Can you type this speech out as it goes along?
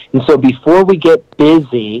And so before we get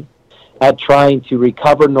busy at trying to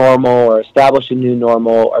recover normal or establish a new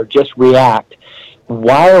normal or just react,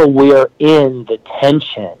 while we're in the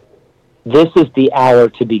tension, this is the hour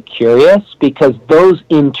to be curious, because those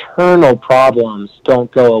internal problems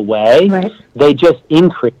don't go away. Right. They just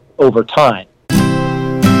increase over time.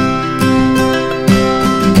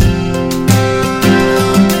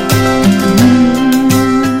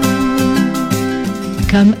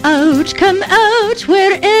 Come out,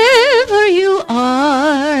 wherever you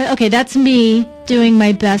are. Okay, that's me doing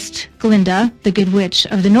my best Glinda, the Good Witch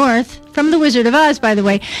of the North, from The Wizard of Oz, by the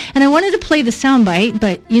way. And I wanted to play the soundbite,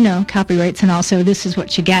 but, copyrights and also this is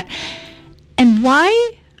what you get. And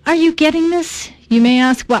why are you getting this, you may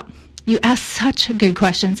ask? Well, you ask such good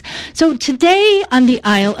questions. So today on the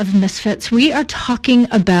Isle of Misfits, we are talking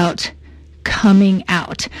about coming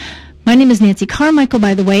out. My name is Nancy Carmichael,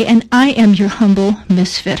 by the way, and I am your humble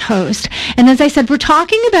misfit host. And as I said, we're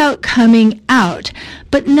talking about coming out,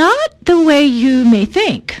 but not the way you may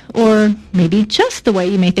think, or maybe just the way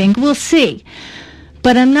you may think. We'll see.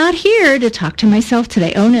 But I'm not here to talk to myself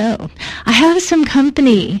today. Oh, no. I have some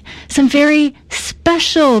company, some very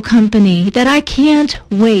special company that I can't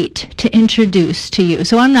wait to introduce to you.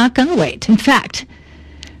 So I'm not going to wait. In fact,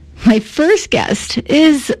 my first guest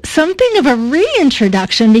is something of a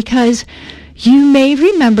reintroduction, because you may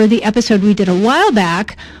remember the episode we did a while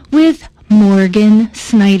back with Morgan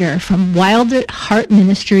Snyder from Wild at Heart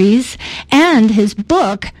Ministries and his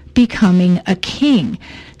book, Becoming a King.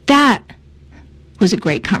 That was a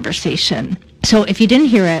great conversation. So if you didn't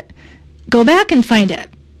hear it, go back and find it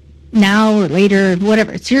now or later,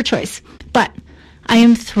 whatever. It's your choice. But I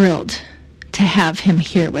am thrilled to have him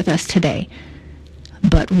here with us today.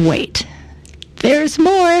 But wait, there's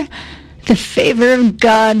more. The favor of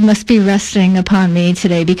God must be resting upon me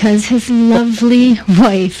today, because his lovely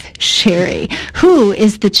wife, Sherry, who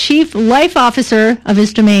is the Chief Life Officer of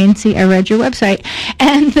his domain, see, I read your website,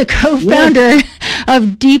 and the co-founder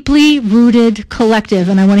of Deeply Rooted Collective,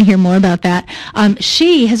 and I want to hear more about that.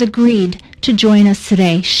 She has agreed to join us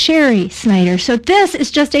today, Sherry Snyder. So this is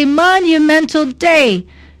just a monumental day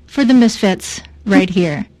for the Misfits right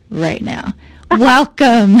here, right now.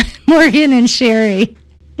 Welcome, Morgan and Sherry.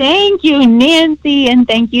 Thank you, Nancy, and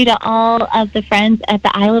thank you to all of the friends at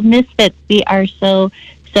the Isle of Misfits. We are so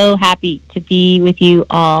happy to be with you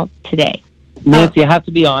all today. Nancy, I have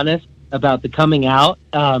to be honest about the coming out.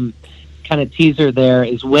 Kind of teaser there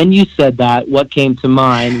is when you said that, what came to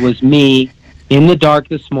mind was me in the dark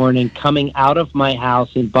this morning, coming out of my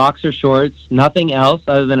house in boxer shorts, nothing else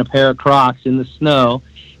other than a pair of Crocs in the snow,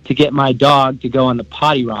 to get my dog to go on the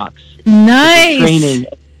potty rocks. Nice. Training,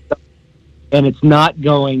 and it's not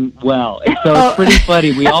going well. And so it's pretty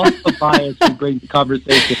funny. We all have a bias to bring the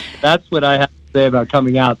conversation. That's what I have to say about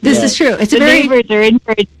coming out today. This is true. It's the neighbors are in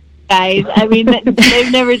for it, guys. I mean,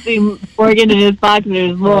 they've never seen Morgan in his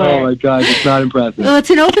boxers more. Oh my God, it's not impressive. Well, it's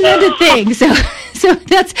an open-ended thing, so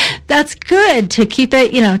that's good to keep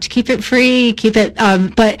it, to keep it free, keep it.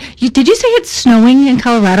 But did you say it's snowing in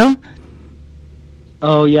Colorado?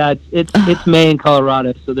 Oh yeah, it's May in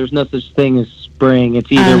Colorado, so there's no such thing as spring.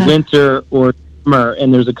 It's either winter or summer,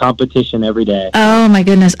 and there's a competition every day. Oh my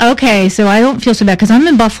goodness. Okay, so I don't feel so bad because I'm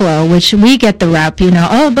in Buffalo, which we get the rep.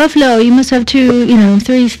 Oh, Buffalo, you must have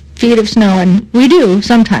 3 feet of snow, and we do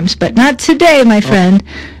sometimes, but not today, my friend.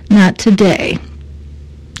 Not today.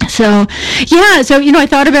 So, yeah, I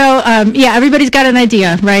thought about, everybody's got an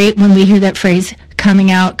idea, right, when we hear that phrase,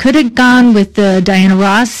 coming out. Could have gone with the Diana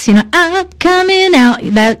Ross, I'm coming out.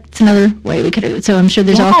 That's another way we could have, so I'm sure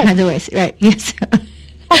there's all kinds of ways, right? Yes.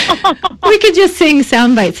 We could just sing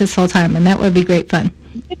sound bites this whole time, and that would be great fun.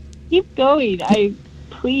 Keep going,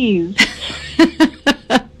 please.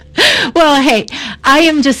 Well, hey, I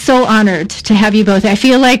am just so honored to have you both. I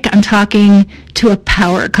feel like I'm talking to a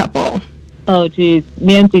power couple. Oh, geez,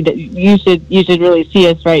 Nancy, you should really see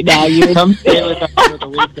us right now. You would come stay with us for the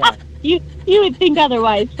weekend. You would think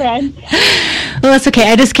otherwise, friend. Well, that's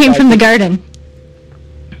okay. I just came from the garden.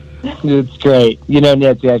 It's great.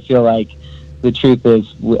 Nancy, I feel like the truth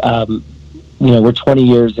is, we're 20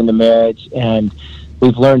 years into marriage, and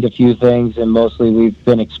we've learned a few things, and mostly we've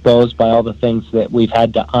been exposed by all the things that we've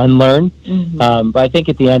had to unlearn. Mm-hmm. But I think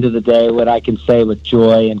at the end of the day, what I can say with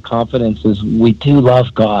joy and confidence is we do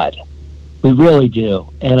love God. We really do.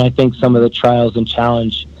 And I think some of the trials and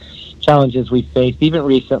challenges we faced, even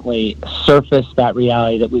recently, surfaced that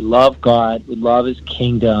reality that we love God, we love his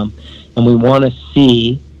kingdom, and we want to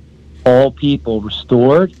see all people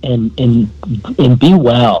restored and be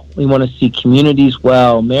well. We want to see communities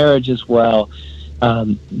well, marriages well,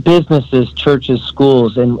 businesses, churches,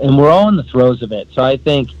 schools, and we're all in the throes of it. So I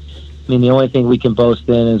think mean, the only thing we can boast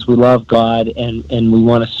in is we love God, and we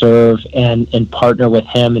want to serve and partner with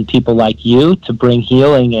Him and people like you to bring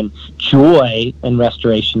healing and joy and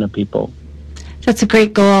restoration to people. That's a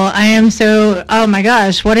great goal. I am so, oh my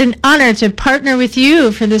gosh, what an honor to partner with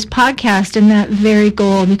you for this podcast and that very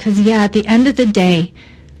goal. Because, yeah, at the end of the day,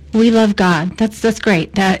 we love God. That's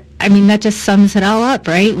great. That just sums it all up,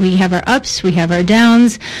 right? We have our ups, we have our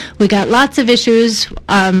downs, we got lots of issues.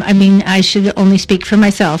 I should only speak for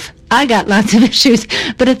myself. I got lots of issues,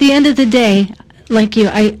 but at the end of the day, like you,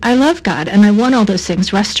 I love God, and I want all those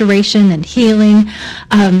things, restoration and healing,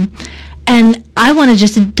 and I want to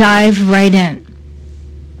just dive right in.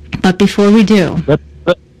 But before we do, I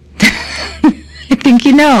think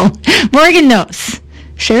you know. Morgan knows.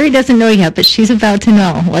 Sherry doesn't know yet, but she's about to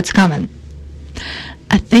know what's coming.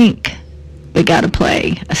 I think we got to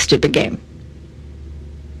play a stupid game.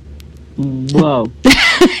 Whoa.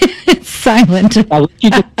 It's silent.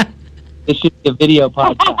 This should be a video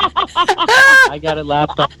podcast. I got a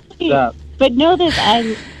laptop up. But know this,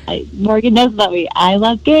 Morgan knows about me. I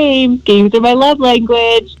love games. Games are my love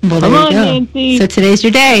language. Well, there Come you on, go. Nancy. So today's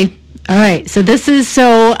your day. All right. So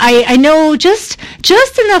I know just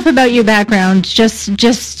enough about your background,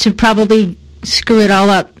 just to probably screw it all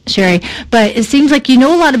up, Sherry. But it seems like you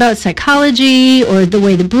know a lot about psychology or the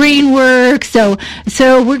way the brain works. So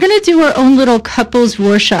we're going to do our own little couples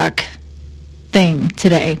Rorschach thing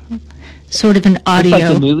today. Sort of an audio. It's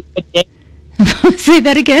like the Newlywed Game? Say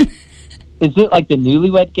that again. Is it like the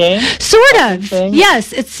Newlywed Game? Sort of. Thing?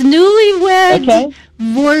 Yes, it's newlywed. Okay.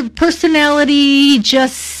 Word personality.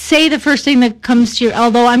 Just say the first thing that comes to you.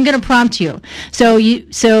 Although I'm going to prompt you. So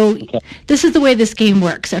Okay. This is the way this game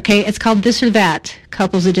works. Okay, it's called This or That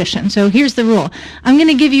Couples Edition. So here's the rule. I'm going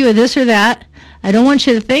to give you a this or that. I don't want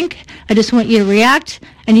you to think. I just want you to react.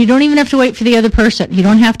 And you don't even have to wait for the other person. You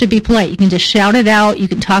don't have to be polite. You can just shout it out. You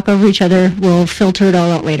can talk over each other. We'll filter it all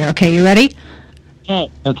out later. Okay, you ready? Okay.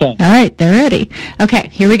 Okay. All right, they're ready. Okay,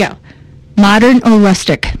 here we go. Modern or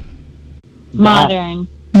rustic? Modern.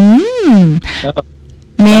 Man.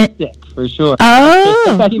 Rustic, for sure.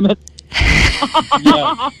 Oh.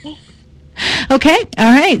 Yeah. Okay.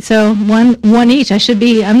 All right. So one each.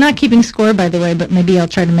 I'm not keeping score, by the way, but maybe I'll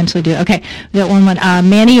try to mentally do it. Okay. We got one.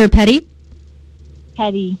 Manny or Petty?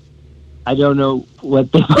 Petty. I don't know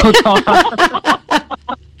what they both are.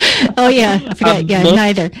 Oh yeah, I forgot. Yeah,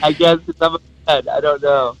 neither. I guess it's on my head. I don't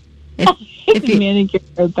know. If you, Manicure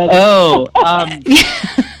or Petty. Oh,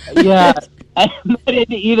 yeah. I'm not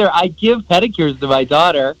into either. I give pedicures to my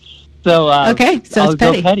daughter, so okay, so I'll it's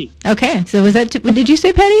Petty. go Petty. Okay, so was that? Did you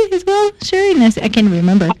say Petty as well, Sherry? I can't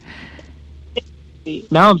remember.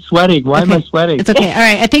 Now I'm sweating. Why am I sweating? It's okay. All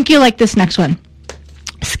right, I think you like this next one.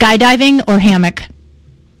 Skydiving or hammock?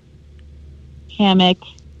 Hammock.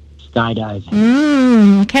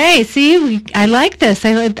 Skydiving. Okay, see, I like this.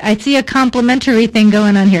 I see a complimentary thing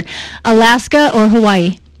going on here. Alaska or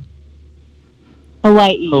Hawaii?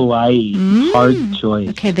 Hawaii. Hard choice.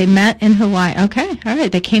 Okay, they met in Hawaii. Okay, all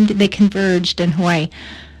right. They converged in Hawaii.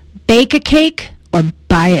 Bake a cake or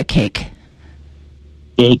buy a cake?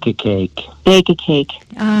 Bake a cake. Bake a cake.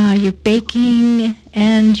 You're baking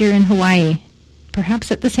and you're in Hawaii,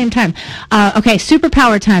 perhaps at the same time. Okay,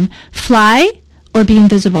 superpower time. Fly or be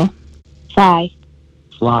invisible? Fly.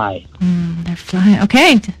 Fly. They're flying.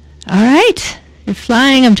 Okay, all right. They're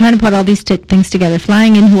flying. I'm trying to put all these things together.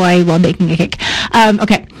 Flying in Hawaii while baking a cake.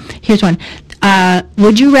 Okay, here's one.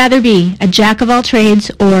 Would you rather be a jack of all trades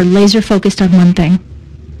or laser focused on one thing?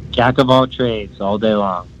 Jack of all trades all day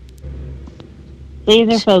long.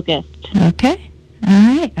 Laser focused. Okay.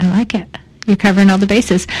 All right. I like it. You're covering all the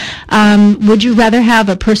bases. Would you rather have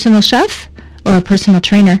a personal chef or a personal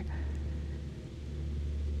trainer?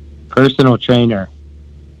 Personal trainer.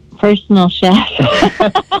 Personal chef.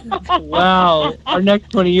 Wow. Our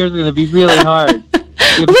next 20 years are going to be really hard.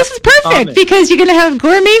 Well, this is perfect because you're going to have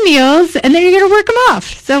gourmet meals and then you're going to work them off.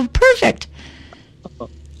 So perfect.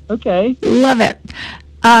 Okay. Love it.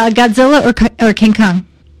 Godzilla or King Kong?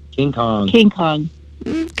 King Kong. King Kong.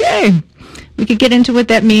 Okay. We could get into what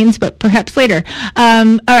that means, but perhaps later.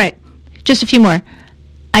 All right. Just a few more.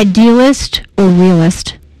 Idealist or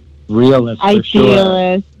realist? Realist, for sure.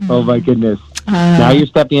 Idealist. Oh, my goodness. Now you're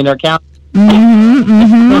stepping in our count. So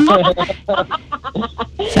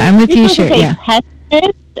I'm with you, sure. Yeah.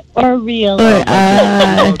 Pessimist or realist?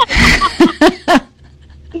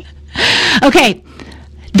 Okay.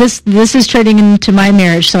 This is turning into my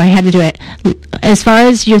marriage, so I had to do it. As far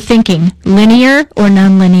as your thinking, linear or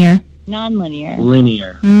nonlinear? Nonlinear.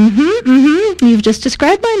 Linear. You've just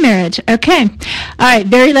described my marriage. Okay. All right.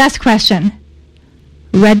 Very last question.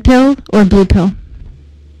 Red pill or blue pill?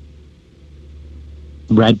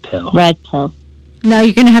 Red pill. Red pill. Now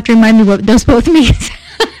you're going to have to remind me what those both mean.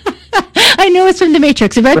 I know it's from The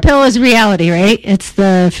Matrix. The red pill is reality, right? It's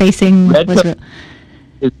the facing... Red pill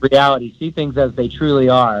is reality. See things as they truly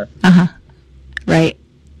are. Uh-huh. Right.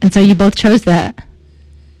 And so you both chose that.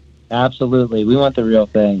 Absolutely. We want the real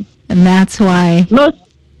thing. And that's why...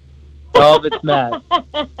 All of it's mess.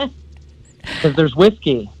 Because there's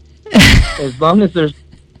whiskey. As long as there's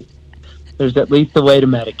at least a way to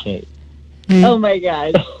medicate. Oh my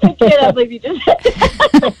God. I can't believe you just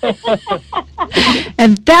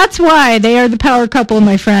And that's why they are the power couple,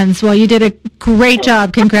 my friends. Well, you did a great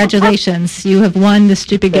job. Congratulations. You have won the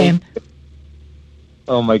stupid game.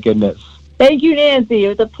 Oh my goodness. Thank you, Nancy. It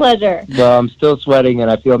was a pleasure. Well, I'm still sweating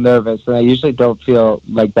and I feel nervous, and I usually don't feel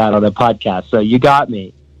like that on a podcast, so you got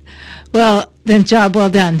me. Well, then job well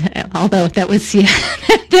done. Although that was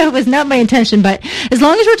that was not my intention, but as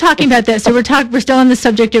long as we're talking about this, so we're still on the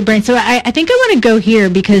subject of brain. So I think I want to go here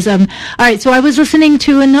because all right. So I was listening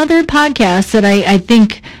to another podcast that I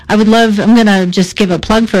think I would love. I'm gonna just give a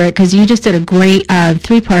plug for it because you just did a great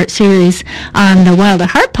 3-part series on the Wild at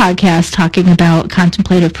Heart podcast talking about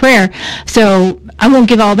contemplative prayer. So I won't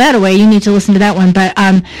give all that away. You need to listen to that one. But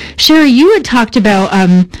Sherry, you had talked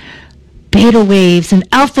about beta waves and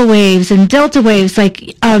alpha waves and delta waves,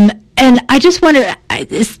 and I just wonder,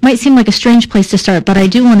 this might seem like a strange place to start, but I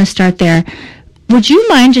do want to start there. Would you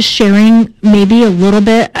mind just sharing maybe a little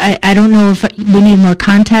bit? I don't know if we need more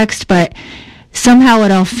context, but somehow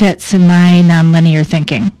it all fits in my nonlinear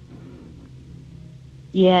thinking.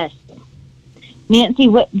 Yes. Nancy,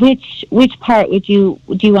 which part do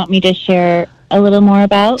you want me to share a little more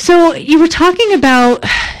about? So you were talking about,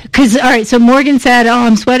 because, all right, so Morgan said, oh,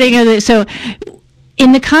 I'm sweating. So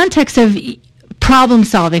in the context of problem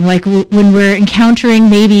solving, like when we're encountering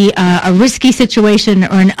maybe a risky situation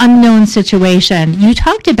or an unknown situation, you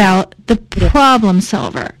talked about the problem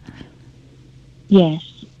solver.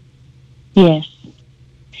 Yes. Yes.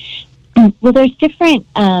 Well, there's different,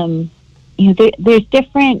 there's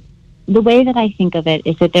different, the way that I think of it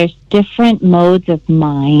is that there's different modes of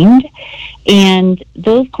mind, and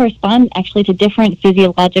those correspond actually to different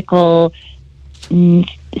physiological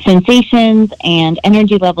sensations and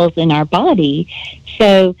energy levels in our body.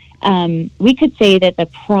 So we could say that the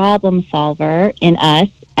problem solver in us,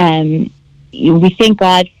 we thank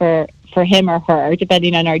God for him or her,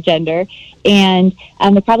 depending on our gender, and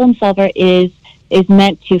the problem solver is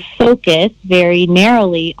meant to focus very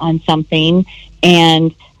narrowly on something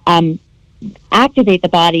and activate the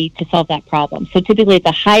body to solve that problem. So typically it's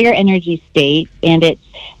a higher energy state, and it's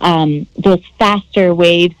those faster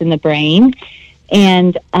waves in the brain.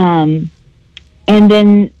 And then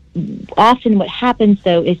often what happens,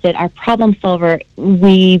 though, is that our problem solver,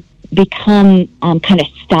 we become kind of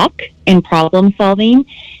stuck in problem solving.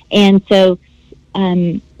 And so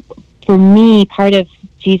for me, part of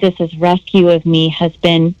Jesus' rescue of me has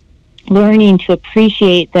been learning to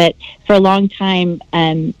appreciate that for a long time,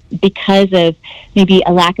 because of maybe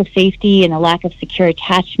a lack of safety and a lack of secure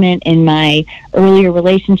attachment in my earlier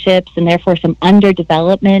relationships, and therefore some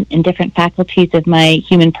underdevelopment in different faculties of my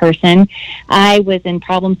human person, I was in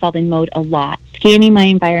problem-solving mode a lot, scanning my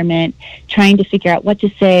environment, trying to figure out what to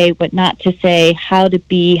say, what not to say, how to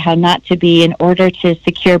be, how not to be, in order to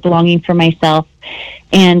secure belonging for myself,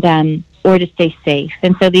 and or to stay safe.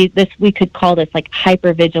 And so this we could call this like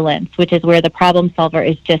hypervigilance, which is where the problem solver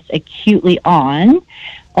is just acutely on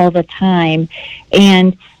all the time.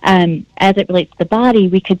 And as it relates to the body,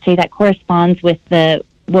 we could say that corresponds with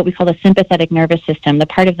what we call the sympathetic nervous system, the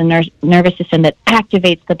part of the nervous system that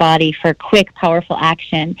activates the body for quick, powerful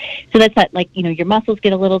action. So that's that, like, your muscles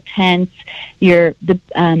get a little tense,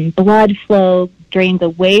 the blood flow drains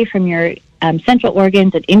away from your central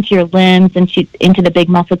organs and into your limbs, into the big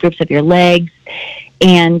muscle groups of your legs.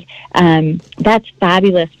 And that's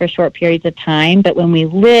fabulous for short periods of time. But when we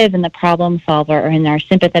live in the problem solver or in our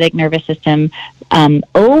sympathetic nervous system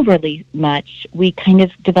overly much, we kind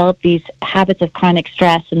of develop these habits of chronic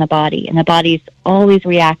stress in the body. And the body's always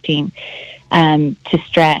reacting to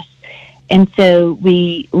stress. And so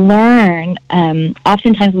we learn,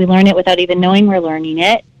 oftentimes we learn it without even knowing we're learning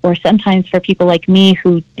it, or sometimes for people like me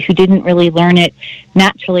who didn't really learn it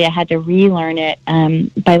naturally, I had to relearn it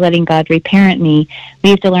by letting God reparent me. We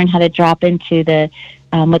have to learn how to drop into the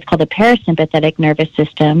what's called the parasympathetic nervous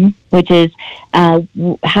system, which is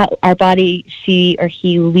how our body, she or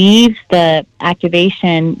he, leaves the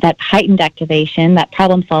activation, that heightened activation, that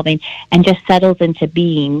problem solving, and just settles into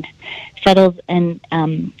being, settles in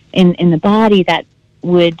the body. That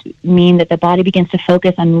would mean that the body begins to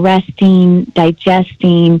focus on resting,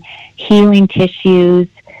 digesting, healing tissues,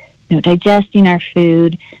 digesting our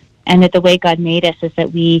food, and that the way God made us is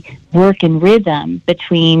that we work in rhythm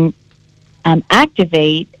between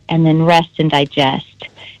activate and then rest and digest,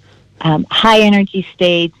 high energy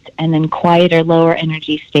states and then quieter, lower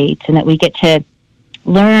energy states, and that we get to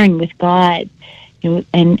learn with God.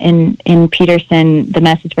 And in Peterson, the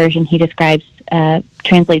Message version, he describes,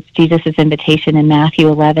 translates Jesus' invitation in Matthew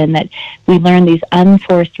 11, that we learn these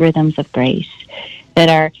unforced rhythms of grace that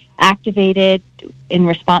are activated in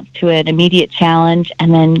response to an immediate challenge,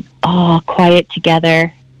 and then quiet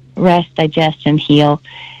together, rest, digest, and heal.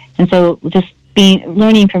 And so just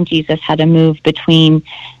learning from Jesus how to move between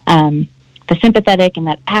the sympathetic and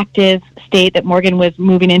that active state that Morgan was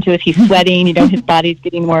moving into as he's sweating, his body's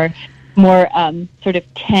getting more sort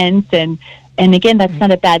of tense, and again, that's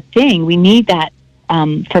not a bad thing. We need that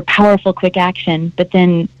for powerful, quick action, but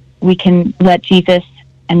then we can let Jesus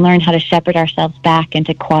and learn how to shepherd ourselves back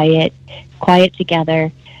into quiet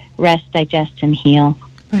together, rest, digest, and heal.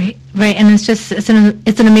 Right, and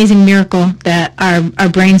it's an amazing miracle that our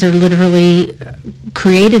brains are literally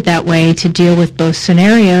created that way to deal with both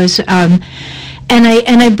scenarios. And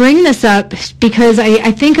I bring this up because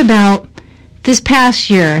I think about this past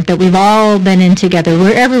year that we've all been in together,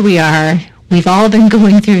 wherever we are. We've all been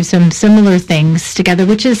going through some similar things together,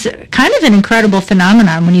 which is kind of an incredible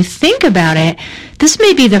phenomenon. When you think about it, this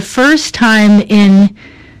may be the first time in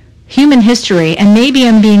human history, and maybe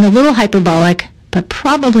I'm being a little hyperbolic, but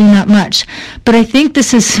probably not much. But I think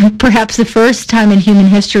this is perhaps the first time in human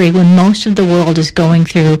history when most of the world is going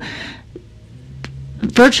through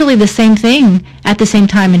virtually the same thing at the same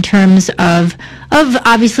time in terms of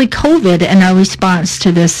obviously COVID and our response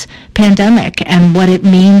to this pandemic and what it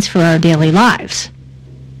means for our daily lives.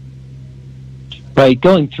 Right,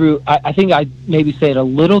 going through, I think I'd maybe say it a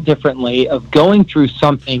little differently, of going through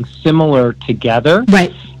something similar together.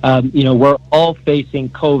 Right. We're all facing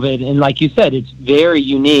COVID, and like you said, it's very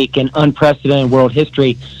unique and unprecedented in world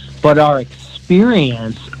history, but our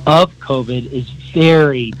experience of COVID is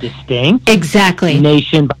very distinct. Exactly.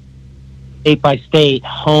 Nation state by state,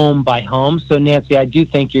 home by home. So Nancy, I do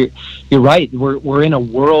think you're right. We're in a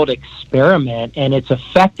world experiment, and it's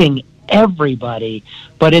affecting everybody,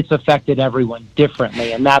 but it's affected everyone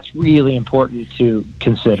differently, and that's really important to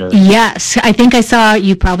consider. Yes, I think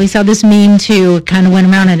you probably saw this meme too, kind of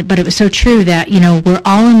went around it, but it was so true that, we're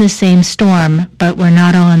all in the same storm, but we're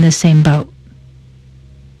not all in the same boat.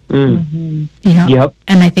 Mm-hmm. Yep.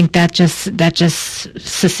 And I think that just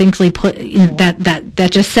succinctly put, that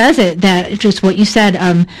just says it, that just what you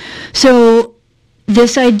said. So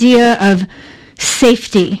this idea of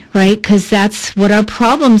safety, right? Because that's what our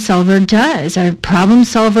problem solver does. Our problem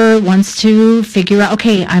solver wants to figure out,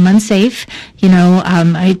 okay, I'm unsafe.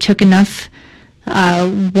 I took enough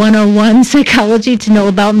 101 psychology to know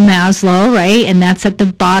about Maslow, right? And that's at the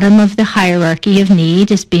bottom of the hierarchy of need,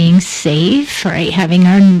 is being safe, right? Having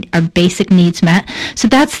our basic needs met. So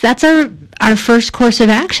that's our first course of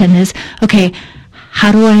action is, okay,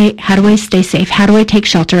 how do I stay safe? How do I take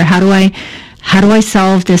shelter? How do I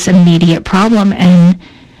solve this immediate problem? And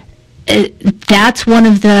that's one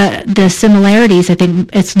of the similarities. I think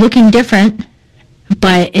it's looking different,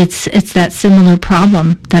 but it's that similar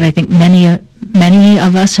problem that I think many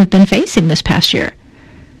of us have been facing this past year.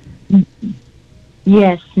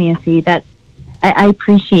 Yes, Nancy, I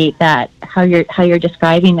appreciate that, how you're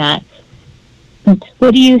describing that.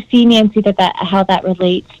 What do you see, Nancy, how that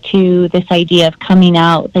relates to this idea of coming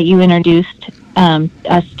out that you introduced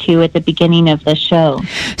us to at the beginning of the show?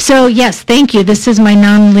 So yes, thank you. This is my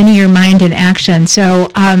nonlinear mind in action. So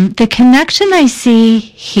the connection I see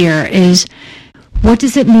here is, what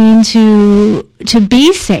does it mean to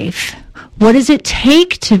be safe? What does it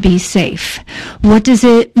take to be safe? What does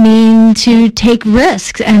it mean to take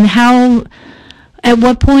risks? And at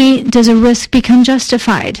what point does a risk become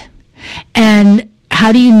justified? And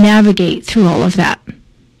how do you navigate through all of that?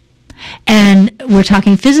 And we're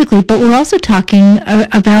talking physically, but we're also talking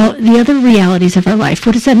about the other realities of our life.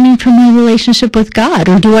 What does that mean for my relationship with God?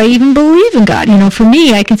 Or do I even believe in God? For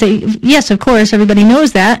me, I can say, yes, of course, everybody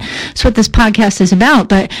knows that. That's what this podcast is about.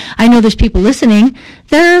 But I know there's people listening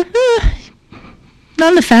that are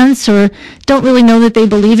on the fence or don't really know that they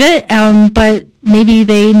believe it, but maybe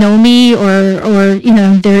they know me or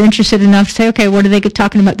they're interested enough to say, okay, what are they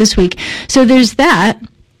talking about this week? So there's that.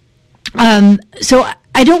 So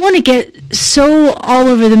I don't want to get so all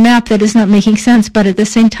over the map that it's not making sense, but at the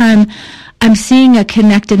same time, I'm seeing a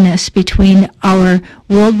connectedness between our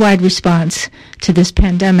worldwide response to this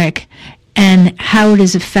pandemic and how it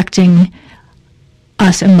is affecting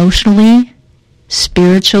us emotionally,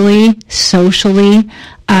 spiritually, socially,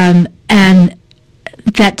 and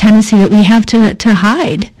that tendency that we have to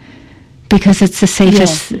hide, because it's the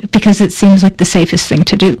safest, because it seems like the safest thing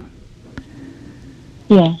to do.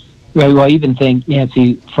 Yes. Right. Well, I even think,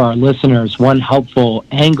 Nancy, for our listeners, one helpful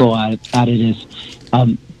angle at it is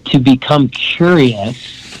to become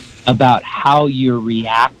curious about how you're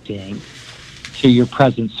reacting to your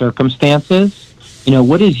present circumstances.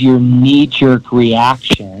 What is your knee-jerk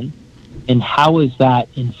reaction, and how is that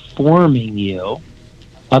informing you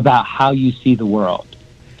about how you see the world?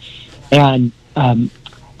 And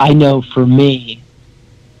I know for me,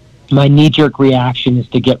 my knee-jerk reaction is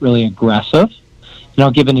to get really aggressive. And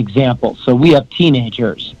I'll give an example. So we have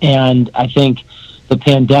teenagers, and I think the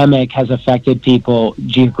pandemic has affected people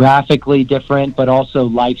geographically different, but also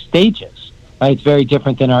life stages. Right? It's very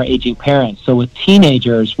different than our aging parents. So with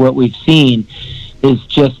teenagers, what we've seen is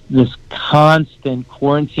just this constant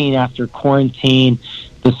quarantine after quarantine.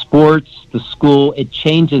 The sports, the school, it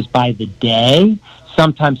changes by the day,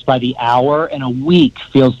 sometimes by the hour, and a week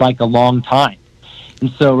feels like a long time.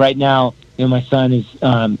 And so right now, my son is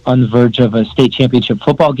on the verge of a state championship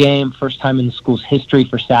football game, first time in the school's history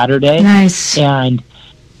for Saturday. Nice. And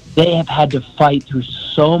they have had to fight through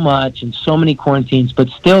so much and so many quarantines, but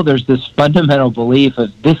still there's this fundamental belief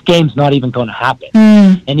of this game's not even going to happen.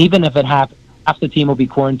 And even if it happens, half the team will be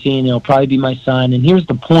quarantined. It'll probably be my son. And here's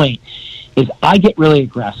the point, is I get really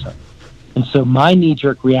aggressive. And so my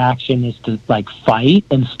knee-jerk reaction is to fight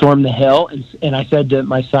and storm the hill. And I said to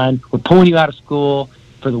my son, we're pulling you out of school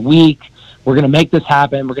for the week. We're going to make this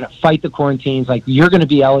happen. We're going to fight the quarantines. You're going to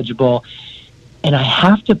be eligible. And I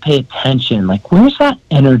have to pay attention. Where's that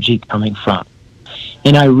energy coming from?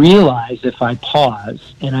 And I realize if I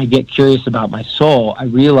pause and I get curious about my soul, I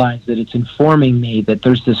realize that it's informing me that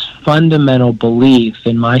there's this fundamental belief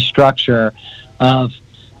in my structure of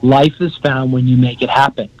life is found when you make it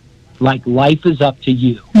happen. Life is up to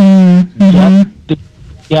you.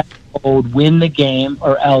 Get old, win the game,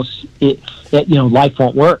 or else life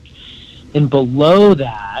won't work. And below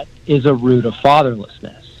that is a root of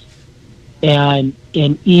fatherlessness. And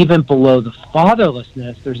even below the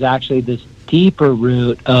fatherlessness, there's actually this deeper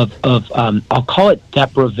root of I'll call it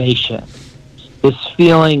deprivation. This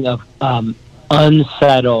feeling of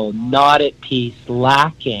unsettled, not at peace,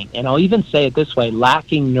 lacking. And I'll even say it this way,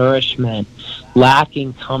 lacking nourishment,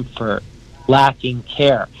 lacking comfort, lacking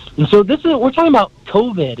care. And so we're talking about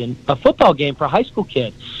COVID and a football game for a high school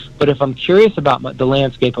kid. But if I'm curious about the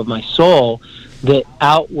landscape of my soul, the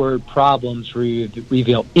outward problems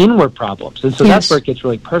reveal inward problems. And so that's where it gets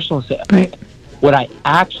really personal. Right. What I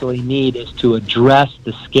actually need is to address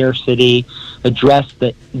the scarcity, address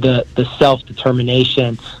the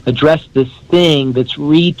self-determination, address this thing that's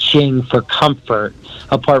reaching for comfort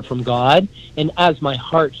apart from God. And as my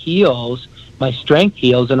heart heals, my strength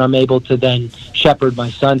heals, and I'm able to then shepherd my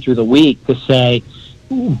son through the week to say,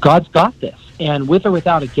 God's got this. And with or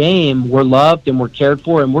without a game, we're loved and we're cared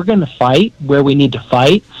for, and we're going to fight where we need to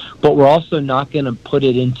fight, but we're also not going to put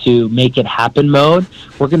it into make it happen mode.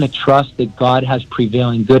 We're going to trust that God has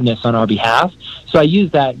prevailing goodness on our behalf. So I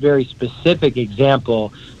use that very specific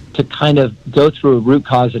example to kind of go through a root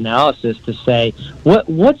cause analysis to say,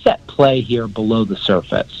 what's at play here below the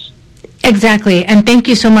surface? Exactly. And thank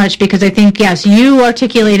you so much, because I think, yes, you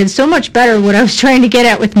articulated so much better what I was trying to get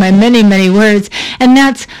at with my many, many words. And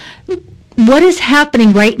that's what is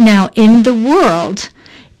happening right now in the world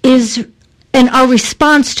and our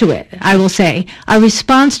response to it, I will say, our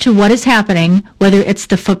response to what is happening, whether it's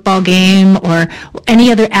the football game or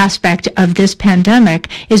any other aspect of this pandemic,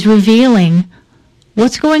 is revealing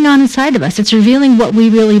what's going on inside of us. It's revealing what we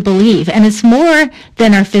really believe. And it's more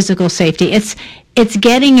than our physical safety. It's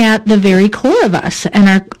getting at the very core of us and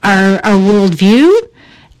our worldview,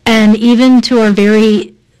 and even to our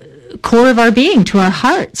very core of our being, to our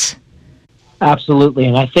hearts. Absolutely.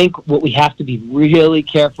 And I think what we have to be really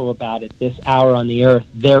careful about at this hour on the earth,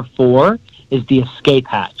 therefore, is the escape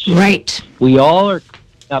hatch. Right. We all are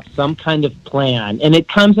up some kind of plan, and it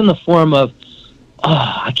comes in the form of,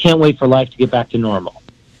 I can't wait for life to get back to normal.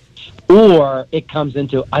 Or it comes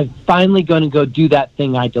into, I'm finally going to go do that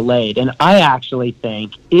thing I delayed. And I actually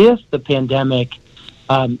think if the pandemic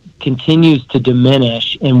continues to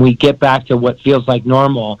diminish and we get back to what feels like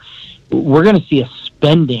normal, we're going to see a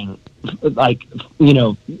spending a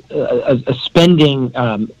spending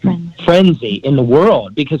frenzy in the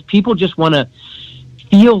world, because people just want to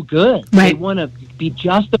feel good. Right. They want to be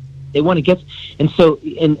justified. They want to get, and so,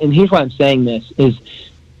 and here's why I'm saying this, is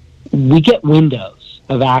we get windows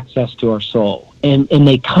of access to our soul, and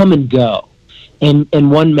they come and go.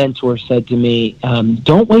 And one mentor said to me,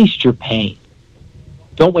 don't waste your pain.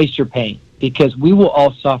 Don't waste your pain, because we will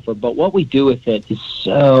all suffer, but what we do with it is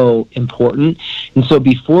so important. And so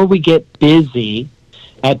before we get busy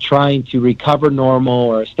at trying to recover normal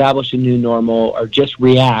or establish a new normal or just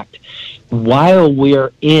react, while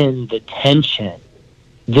we're in the tension,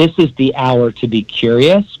 this is the hour to be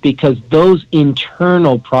curious, because those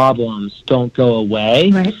internal problems don't go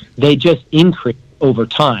away. Right. They just increase over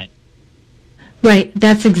time. Right.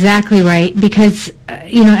 That's exactly right. Because,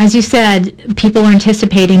 as you said, people are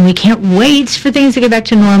anticipating, we can't wait for things to get back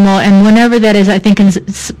to normal. And whenever that is, I think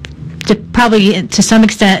probably to some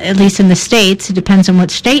extent, at least in the States, it depends on what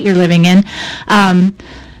state you're living in.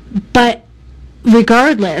 But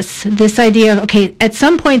regardless, this idea of, okay, at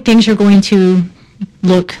some point things are going to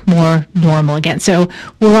look more normal again. So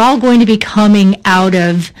we're all going to be coming out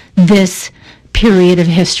of this period of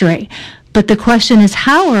history. But the question is,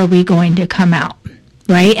 how are we going to come out,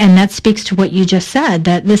 right? And that speaks to what you just said,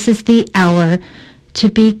 that this is the hour to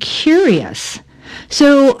be curious.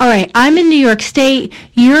 So, all right, I'm in New York State.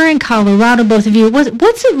 You're in Colorado, both of you.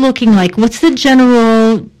 What's it looking like? What's the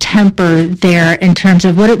general temper there in terms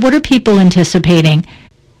of what are people anticipating?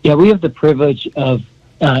 Yeah, we have the privilege of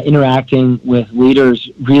interacting with leaders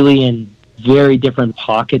really in very different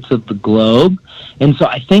pockets of the globe. And so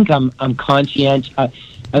I think I'm conscientious.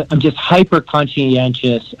 I'm just hyper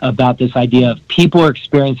conscientious about this idea of people are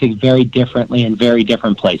experiencing very differently in very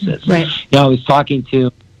different places. Right. I was talking to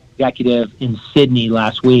an executive in Sydney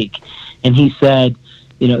last week, and he said,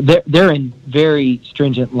 they're in very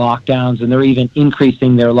stringent lockdowns, and they're even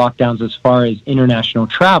increasing their lockdowns as far as international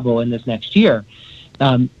travel in this next year.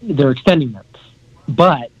 They're extending them,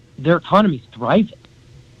 but their economy's thriving.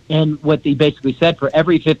 And what they basically said, for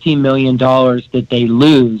every $15 million that they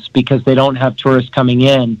lose because they don't have tourists coming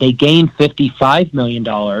in, they gain $55 million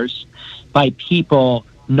by people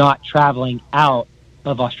not traveling out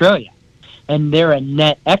of Australia. And they're a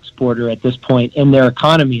net exporter at this point, and their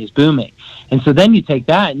economy is booming. And so then you take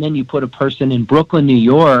that, and then you put a person in Brooklyn, New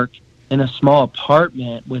York, in a small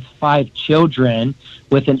apartment with 5 children,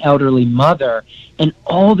 with an elderly mother, and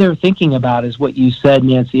all they're thinking about is what you said,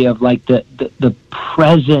 Nancy, of like the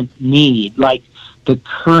present need, like the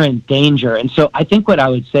current danger. And so I think what I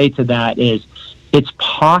would say to that is it's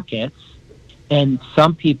pockets, and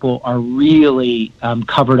some people are really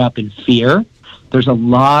covered up in fear. There's a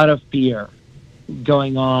lot of fear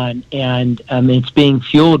going on, and it's being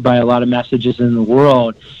fueled by a lot of messages in the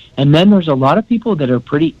world. And then there's a lot of people that are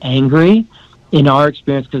pretty angry in our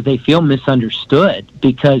experience because they feel misunderstood,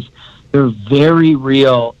 because there are very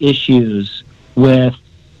real issues with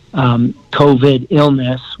COVID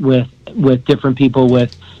illness, with different people,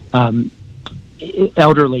 with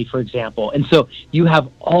elderly, for example. And so you have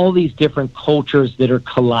all these different cultures that are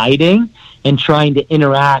colliding and trying to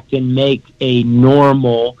interact and make a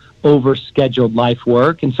normal, overscheduled life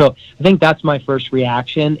work. And so I think that's my first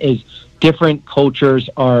reaction, is different cultures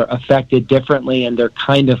are affected differently, and they're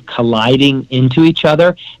kind of colliding into each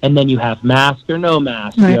other. And then you have mask or no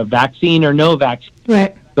mask, right. You have vaccine or no vaccine.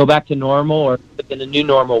 Right. Go back to normal or in a new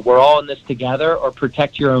normal. We're all in this together, or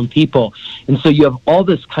protect your own people. And so you have all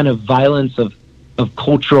this kind of violence of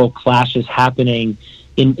cultural clashes happening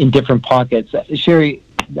in different pockets. Sherry,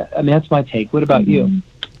 that's my take. What about you?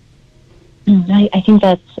 I think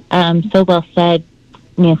that's so well said,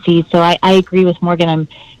 Nancy. So I agree with Morgan.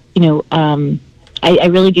 I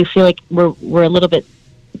really do feel like we're a little bit,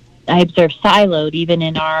 I observe, siloed even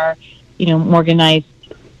in our, organized,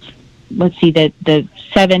 let's see, the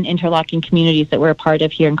 7 interlocking communities that we're a part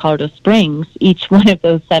of here in Colorado Springs. Each one of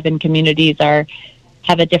those 7 communities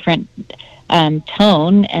have a different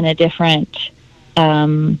tone and a different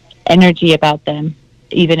energy about them,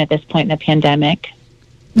 even at this point in the pandemic.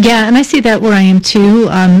 Yeah, and I see that where I am too.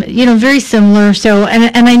 Very similar. So,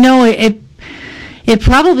 and I know it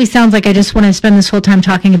probably sounds like I just want to spend this whole time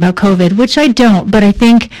talking about COVID, which I don't. But I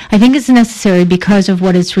think it's necessary because of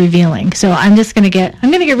what it's revealing. So I'm going to get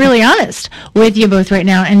really honest with you both right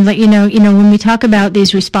now and let you know. When we talk about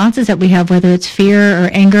these responses that we have, whether it's fear or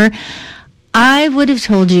anger, I would have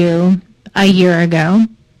told you a year ago,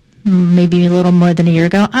 maybe a little more than a year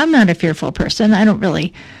ago, I'm not a fearful person. I don't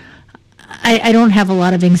really. I don't have a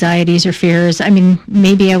lot of anxieties or fears. I mean,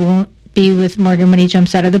 maybe I won't be with Morgan when he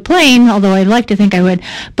jumps out of the plane, although I'd like to think I would.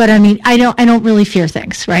 But I mean, I don't really fear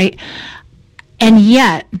things, right? And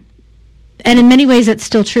yet, and in many ways that's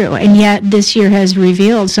still true. And yet this year has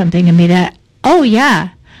revealed something to me that, oh yeah,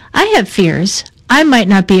 I have fears. I might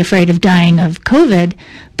not be afraid of dying of COVID,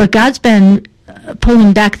 but God's been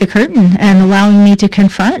pulling back the curtain and allowing me to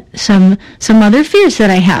confront some other fears that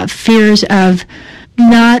I have. Fears of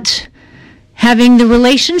not having the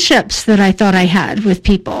relationships that I thought I had with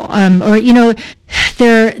people,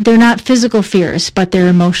 they're not physical fears, but they're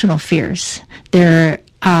emotional fears. They're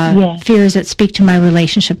fears that speak to my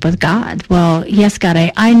relationship with God. Well, yes, God,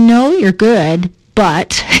 I know you're good,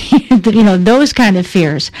 but, those kind of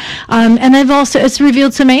fears. And it's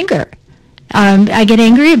revealed some anger. I get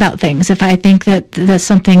angry about things if I think that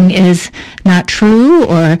something is not true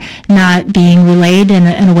or not being relayed in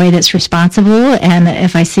a way that's responsible. And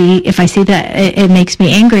if I see that, it makes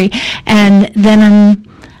me angry. And then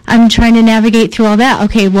I'm trying to navigate through all that.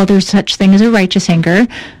 Okay, well, there's such thing as a righteous anger.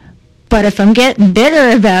 But if I'm getting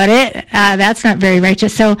bitter about it, that's not very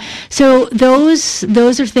righteous. So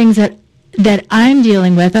those are things that I'm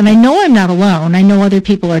dealing with. And I know I'm not alone. I know other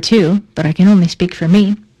people are too, but I can only speak for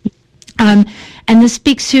me. And this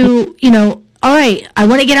speaks to, all right, I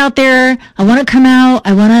want to get out there. I want to come out.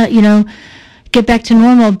 I want to, get back to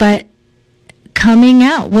normal. But coming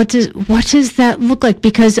out, what does that look like?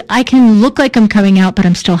 Because I can look like I'm coming out, but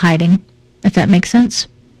I'm still hiding, if that makes sense.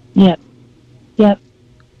 Yep.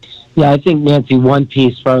 Yeah, I think, Nancy, one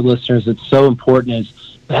piece for our listeners that's so important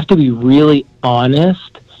is we have to be really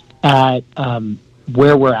honest at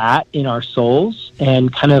where we're at in our souls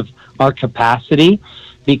and kind of our capacity.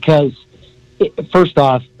 Because, first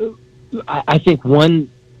off, I think one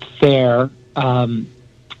fair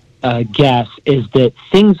guess is that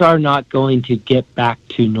things are not going to get back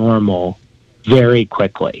to normal very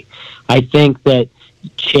quickly. I think that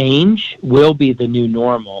change will be the new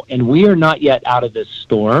normal, and we are not yet out of this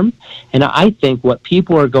storm. And I think what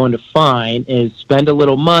people are going to find is spend a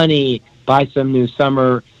little money, buy some new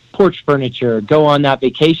summer porch furniture, go on that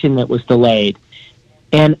vacation that was delayed.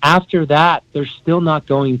 And after that, they're still not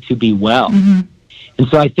going to be well. Mm-hmm. And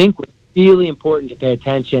so I think what's really important to pay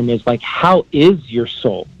attention is, how is your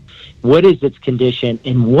soul? What is its condition,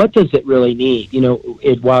 and what does it really need?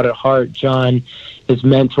 At Wild at Heart, John has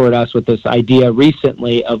mentored us with this idea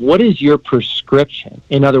recently of what is your prescription?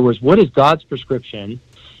 In other words, what is God's prescription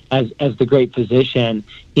as the great physician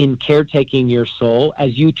in caretaking your soul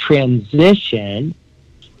as you transition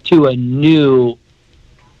to a new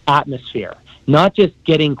atmosphere? Not just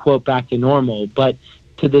getting, quote, back to normal, but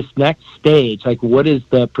to this next stage. What is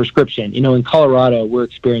the prescription? In Colorado, we're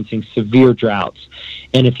experiencing severe droughts.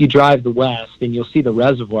 And if you drive the west, and you'll see the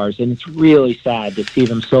reservoirs, and it's really sad to see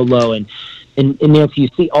them so low. And Nancy, you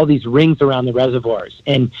see all these rings around the reservoirs,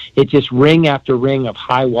 and it's just ring after ring of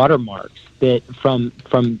high water marks that from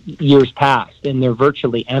years past, and they're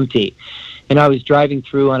virtually empty. And I was driving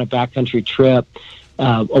through on a backcountry trip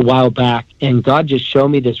a while back, and God just showed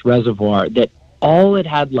me this reservoir that all it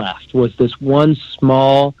had left was this one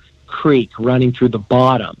small creek running through the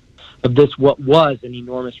bottom of this, what was an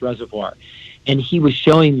enormous reservoir. And he was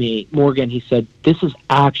showing me, Morgan, he said, this is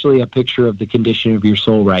actually a picture of the condition of your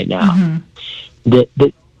soul right now. Mm-hmm.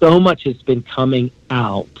 That so much has been coming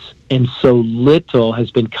out and so little has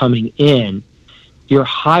been coming in. Your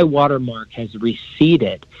high water mark has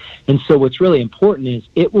receded. And so what's really important is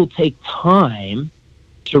it will take time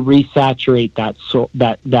to resaturate that soul,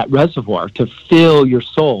 that reservoir, to fill your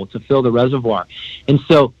soul, to fill the reservoir. And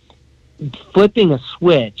so flipping a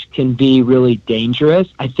switch can be really dangerous.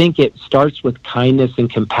 I think it starts with kindness and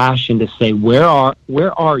compassion to say, where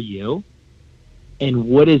are you, and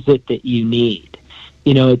what is it that you need?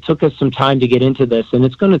 It took us some time to get into this, and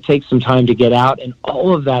it's going to take some time to get out, and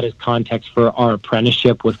all of that is context for our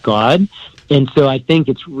apprenticeship with God. And so I think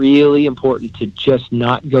it's really important to just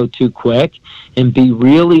not go too quick and be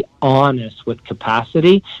really honest with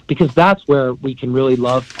capacity, because that's where we can really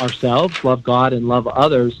love ourselves, love God, and love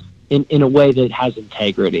others in a way that has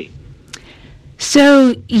integrity.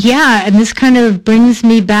 So, yeah, and this kind of brings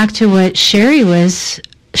me back to what Sherry was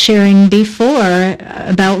sharing before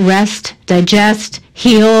about rest, digest,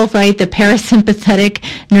 heal, right? The parasympathetic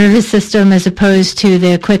nervous system as opposed to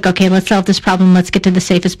the quick, okay, let's solve this problem, let's get to the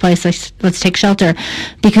safest place, let's take shelter.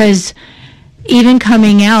 Because even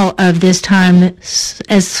coming out of this time,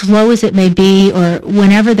 as slow as it may be, or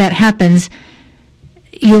whenever that happens,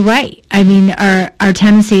 you're right. I mean, our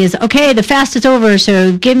tendency is, okay, the fast is over,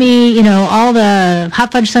 so give me, all the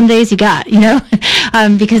hot fudge sundaes you got,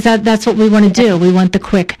 because that's what we want to do. We want the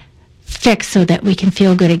quick fix so that we can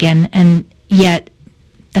feel good again, and yet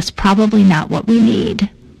that's probably not what we need.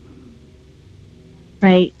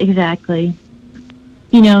 Right, exactly.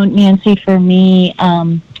 Nancy, for me,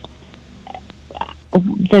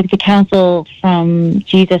 the counsel from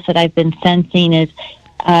Jesus that I've been sensing is,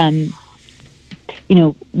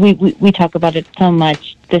 we talk about it so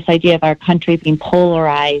much, this idea of our country being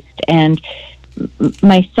polarized, and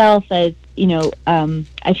myself as,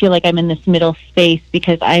 I feel like I'm in this middle space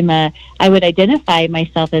because I would identify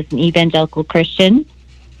myself as an evangelical Christian,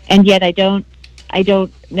 and yet I don't I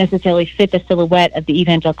don't necessarily fit the silhouette of the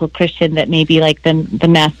evangelical Christian that maybe like the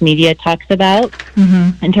mass media talks about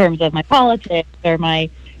in terms of my politics or my,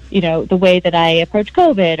 the way that I approach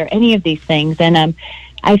COVID or any of these things. And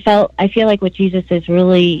I feel like what Jesus is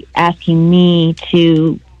really asking me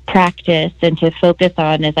to practice and to focus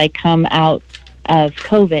on as I come out of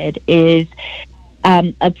COVID is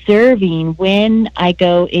observing when I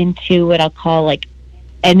go into what I'll call like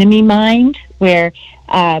enemy mind, where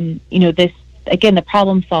this, again, the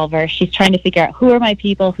problem solver, she's trying to figure out who are my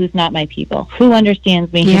people, who's not my people, who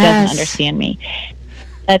understands me, who doesn't understand me.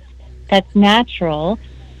 That's natural,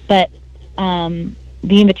 but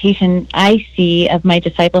the invitation I see of my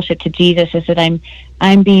discipleship to Jesus is that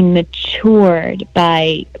I'm being matured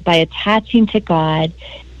by attaching to God,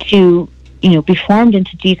 to be formed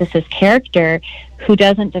into Jesus's character, who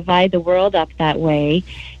doesn't divide the world up that way.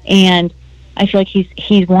 And I feel like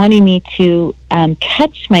he's wanting me to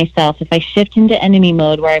catch myself if I shift into enemy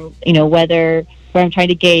mode, where I'm where I'm trying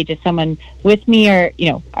to gauge, is someone with me, or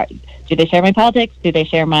do they share my politics? Do they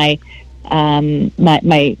share my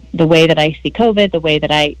the way that I see COVID, the way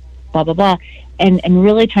that I blah blah blah, and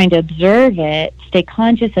really trying to observe it, stay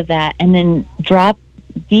conscious of that, and then drop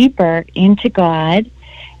deeper into God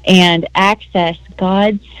and access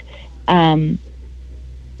God's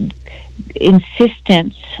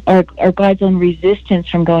insistence or God's own resistance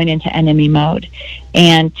from going into enemy mode,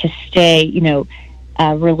 and to stay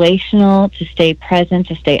relational, to stay present,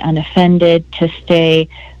 to stay unoffended, to stay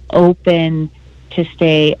open, to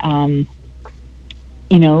stay and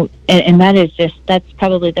that's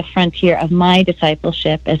probably the frontier of my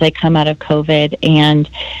discipleship as I come out of COVID. And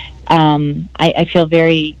I feel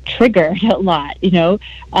very triggered a lot,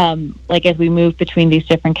 like as we move between these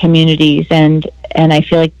different communities, and I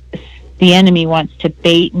feel like the enemy wants to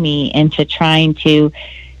bait me into trying to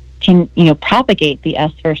propagate the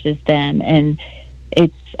us versus them. And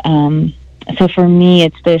it's so for me,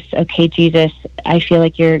 it's this, okay, Jesus, I feel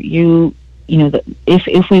like if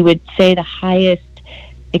we would say the highest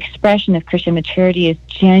expression of Christian maturity is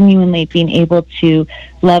genuinely being able to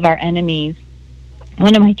love our enemies.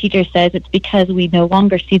 One of my teachers says it's because we no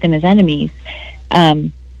longer see them as enemies.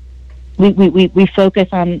 We focus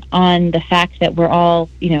on the fact that we're all,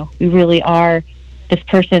 we really are, this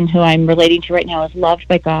person who I'm relating to right now is loved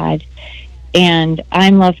by God, and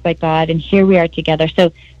I'm loved by God, and here we are together.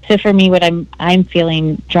 So for me, what I'm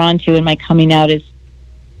feeling drawn to in my coming out is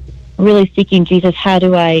really seeking, Jesus, how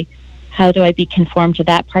do I be conformed to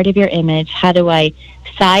that part of your image? How do I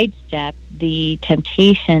sidestep the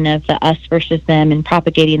temptation of the us versus them and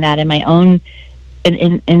propagating that in my own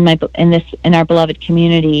in our beloved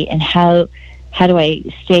community? And how do I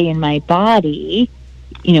stay in my body,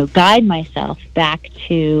 guide myself back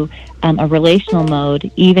to a relational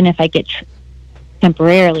mode, even if I get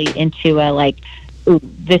temporarily into a like, ooh,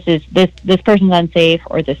 this person's unsafe,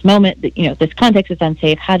 or this moment, this context is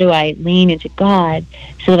unsafe. How do I lean into God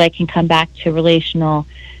so that I can come back to relational,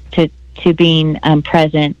 to being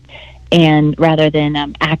present, and rather than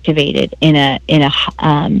activated in a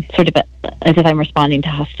sort of as if I'm responding to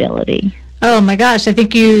hostility. Oh my gosh, I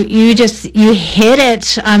think you hit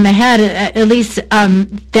it on the head. At least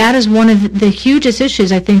that is one of the hugest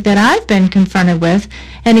issues I think that I've been confronted with.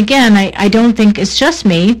 And again, I don't think it's just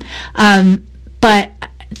me, but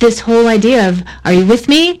this whole idea of, are you with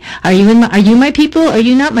me? Are you my people? Are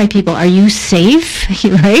you not my people? Are you safe?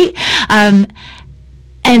 Right?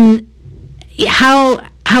 And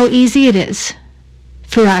how easy it is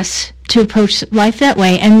for us to approach life that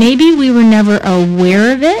way. And maybe we were never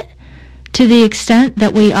aware of it to the extent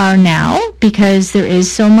that we are now, because there is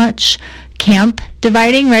so much camp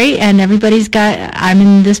dividing, right? And everybody's got, I'm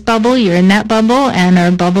in this bubble, you're in that bubble, and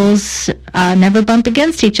our bubbles never bump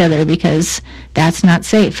against each other because that's not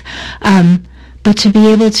safe. But to be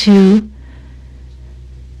able to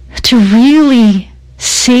really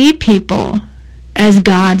see people as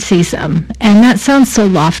God sees them, and that sounds so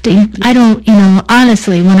lofty. I don't,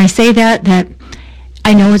 honestly, when I say that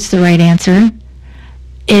I know it's the right answer,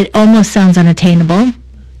 it almost sounds unattainable,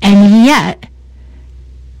 and yet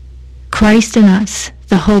Christ in us,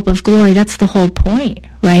 the hope of glory, that's the whole point,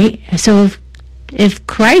 right? So if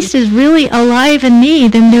Christ is really alive in me,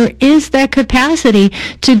 then there is that capacity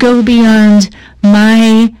to go beyond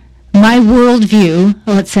my worldview,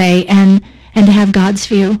 let's say, and to have God's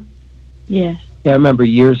view. Yes. Yeah, I remember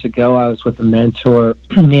years ago I was with a mentor,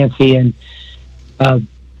 Nancy, and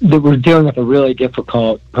that we're dealing with a really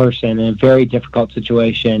difficult person in a very difficult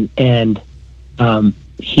situation, and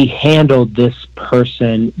he handled this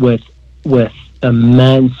person with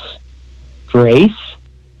immense grace.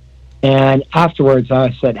 And afterwards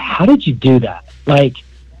I said, how did you do that? Like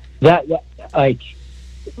that like,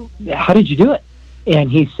 how did you do it?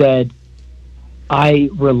 And he said, I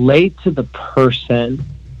relate to the person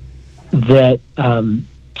that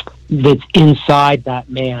that's inside that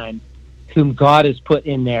man, whom God has put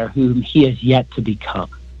in there, whom he has yet to become.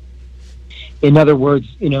 In other words,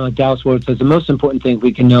 Dallas Willard says the most important thing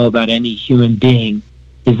we can know about any human being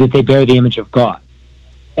is that they bear the image of God.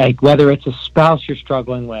 Like whether it's a spouse you're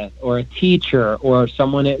struggling with, or a teacher, or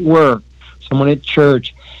someone at work, someone at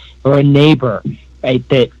church, or a neighbor, right?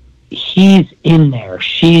 That he's in there,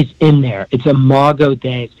 she's in there. It's imago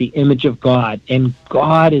Dei, it's the image of God, and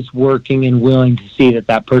God is working and willing to see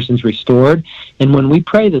that person's restored. And when we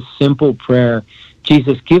pray the simple prayer,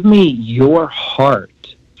 Jesus, give me your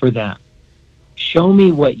heart for them. Show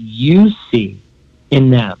me what you see in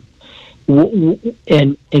them,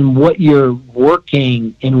 and what you're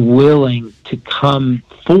working and willing to come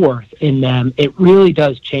forth in them. It really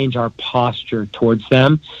does change our posture towards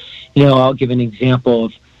them. I'll give an example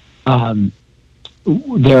of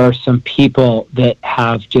there are some people that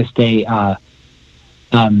have just a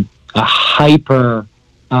hyper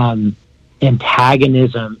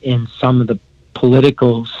antagonism in some of the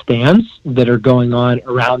political stands that are going on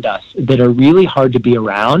around us that are really hard to be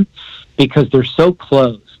around because they're so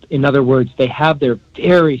closed. In other words, they have their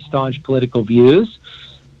very staunch political views,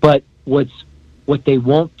 but what they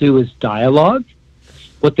won't do is dialogue.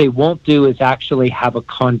 What they won't do is actually have a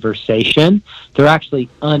conversation. They're actually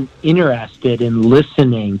uninterested in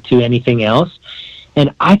listening to anything else.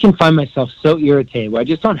 And I can find myself so irritated where I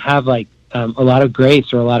just don't have a lot of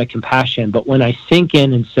grace or a lot of compassion. But when I sink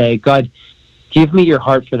in and say, God, give me your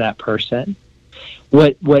heart for that person,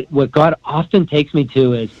 what God often takes me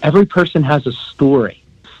to is every person has a story.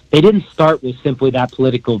 They didn't start with simply that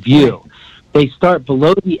political view. They start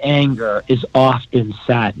below the anger is often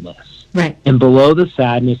sadness. Right. And below the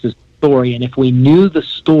sadness is story. And if we knew the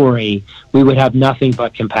story, we would have nothing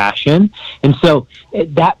but compassion. And so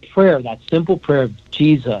that prayer, that simple prayer of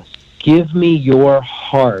Jesus, give me your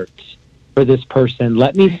heart for this person.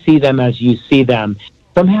 Let me see them as you see them.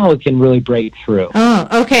 Somehow it can really break through.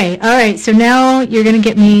 Oh, okay. All right. So now you're going to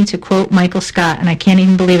get me to quote Michael Scott, and I can't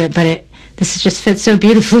even believe it, but this just fits so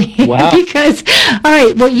beautifully. Wow. Because, all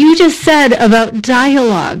right, what you just said about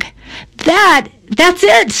dialogue, that's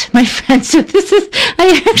it, my friend. So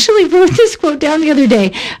I actually wrote this quote down the other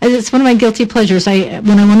day. It's one of my guilty pleasures.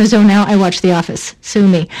 When I want to zone out, I watch The Office. Sue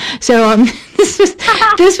me. So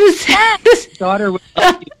this was daughter would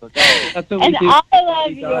love you. That's what and we do. I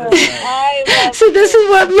love you. I love so this is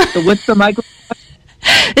what So what's the Michael?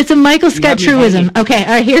 It's a Michael Scott truism. Okay,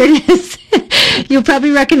 all right, here it is. You'll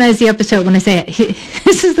probably recognize the episode when I say it.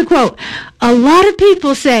 This is the quote. A lot of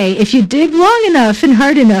people say if you dig long enough and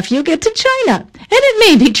hard enough, you'll get to China. And it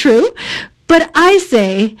may be true, but I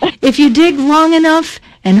say if you dig long enough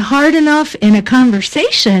and hard enough in a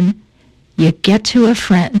conversation, you get to a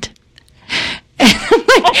friend. And I'm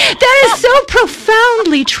like, that is so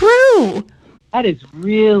profoundly true. That is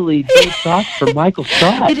really deep thoughts for Michael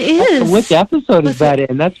Scott. It is. Which episode is that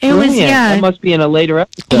in? That's brilliant. That must be in a later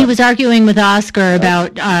episode. He was arguing with Oscar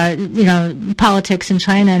about, politics in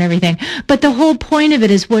China and everything. But the whole point of it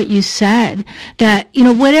is what you said, that,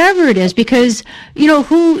 whatever it is, because,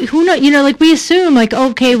 who know, like we assume, like,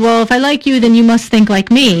 okay, well, if I like you, then you must think like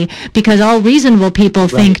me, because all reasonable people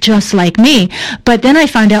think just like me. But then I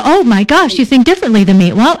find out, oh my gosh, you think differently than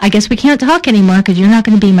me. Well, I guess we can't talk anymore because you're not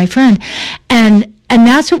going to be my friend. And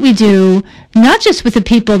that's what we do, not just with the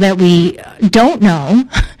people that we don't know,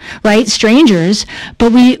 right, strangers,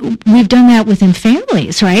 but we've done that within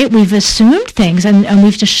families, right? We've assumed things and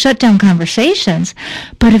we've just shut down conversations.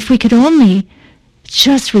 But if we could only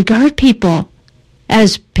just regard people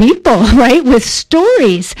as people, right, with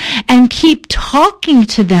stories and keep talking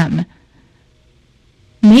to them,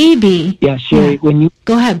 maybe. Yeah, Sherry, when you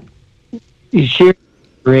go ahead. You share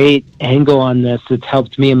great angle on this. It's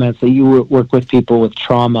helped me immensely. You work with people with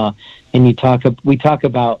trauma, and we talk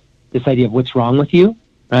about this idea of what's wrong with you,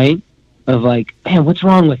 right? Of like, man, what's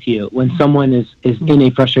wrong with you? When someone is in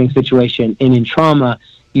a frustrating situation and in trauma,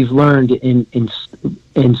 you've learned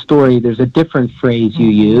in story, there's a different phrase you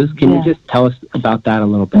use. Can you just tell us about that a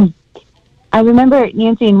little bit? I remember,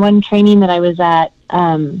 Nancy, in one training that I was at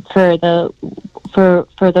for the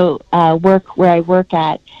work where I work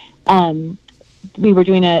at, we were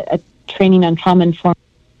doing a training on trauma-informed,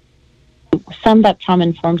 summed up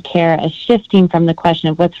trauma-informed care as shifting from the question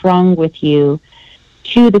of what's wrong with you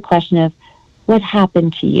to the question of what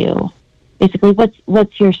happened to you. Basically,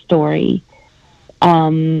 what's your story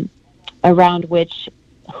around which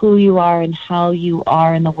who you are and how you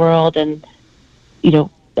are in the world and,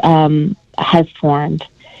 has formed.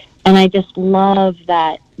 And I just love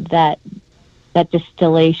that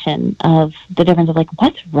distillation of the difference of like,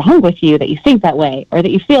 what's wrong with you that you think that way, or that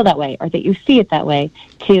you feel that way, or that you see it that way,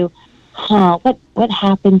 to, what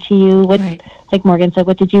happened to you? What, right. Like Morgan said,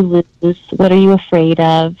 what did you lose? What are you afraid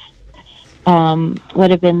of?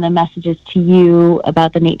 What have been the messages to you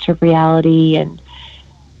about the nature of reality? And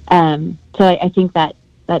so I think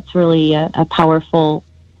that's really a powerful,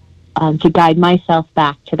 to guide myself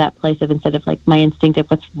back to that place of, instead of like my instinctive,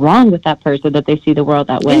 what's wrong with that person that they see the world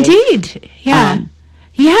that way. Indeed. Yeah.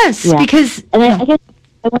 Yes. Yeah. Because. And I guess.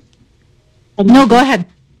 No, go ahead.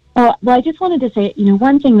 Well, I just wanted to say,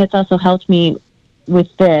 one thing that's also helped me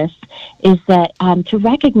with this is that to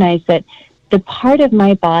recognize that the part of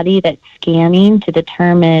my body that's scanning to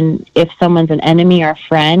determine if someone's an enemy or a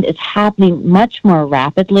friend is happening much more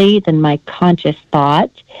rapidly than my conscious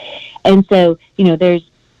thought. And so,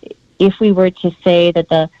 if we were to say that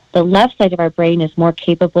the left side of our brain is more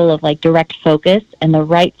capable of like direct focus, and the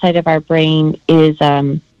right side of our brain is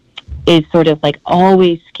sort of like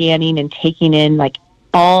always scanning and taking in like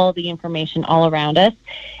all the information all around us,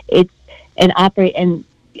 it's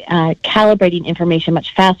calibrating information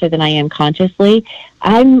much faster than I am consciously.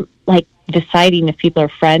 I'm like deciding if people are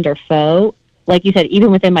friend or foe, like you said,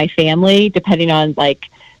 even within my family, depending on like,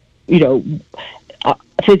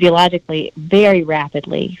 physiologically, very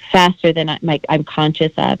rapidly, faster than I'm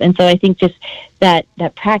conscious of. And so I think just that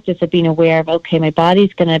practice of being aware of, okay, my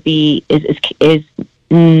body's going to be is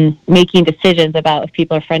making decisions about if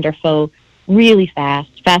people are friend or foe really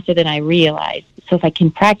faster than I realize. So if I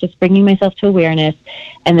can practice bringing myself to awareness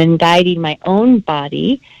and then guiding my own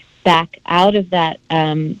body back out of that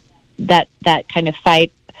that kind of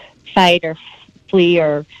fight or flee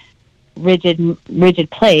or rigid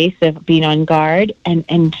place of being on guard,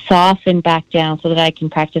 and soften back down so that I can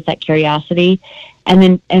practice that curiosity,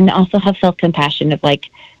 and also have self-compassion of like,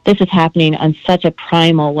 this is happening on such a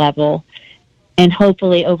primal level. And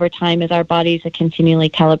hopefully over time, as our bodies are continually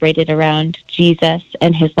calibrated around Jesus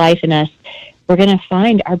and his life in us, we're going to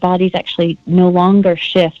find our bodies actually no longer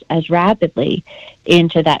shift as rapidly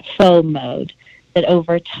into that foe mode, that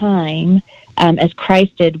over time, as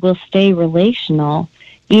Christ did, we'll stay relational,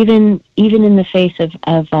 even in the face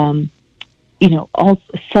of all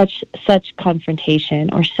such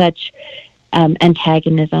confrontation or such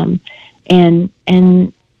antagonism, and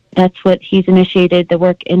that's what he's initiated, the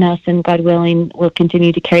work in us, and God willing will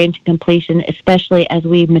continue to carry into completion, especially as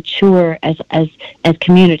we mature as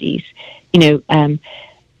communities.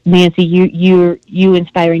 Nancy, you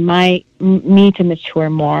inspiring me to mature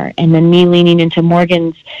more, and then me leaning into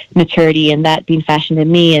Morgan's maturity and that being fashioned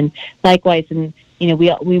in me, and likewise, and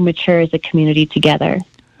we mature as a community together.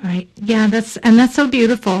 Right. Yeah, that's so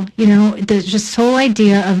beautiful. There's just this whole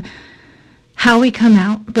idea of how we come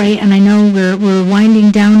out, right? And I know we're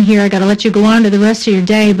winding down here. I got to let you go on to the rest of your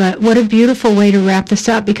day, but what a beautiful way to wrap this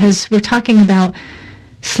up, because we're talking about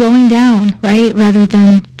slowing down, right? Rather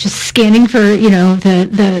than just scanning for,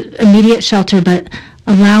 the immediate shelter, but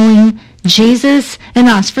allowing Jesus and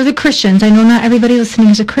us, for the Christians. I know not everybody listening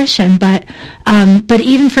is a Christian, but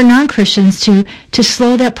even for non-Christians to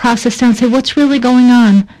slow that process down, say, what's really going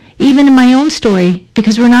on? Even in my own story,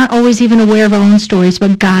 because we're not always even aware of our own stories,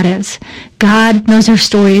 but God is. God knows our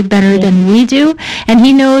story better than we do, and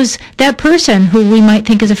he knows that person who we might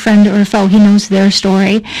think is a friend or a foe. He knows their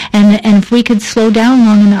story, and if we could slow down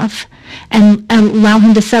long enough and allow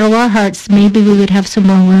him to settle our hearts, maybe we would have some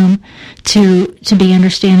more room to be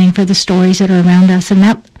understanding for the stories that are around us. And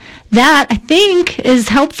that I think is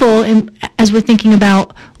helpful as we're thinking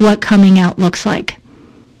about what coming out looks like.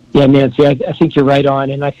 Yeah, Nancy, I think you're right on.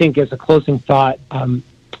 And I think as a closing thought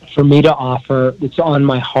for me to offer, that's on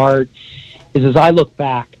my heart, is as I look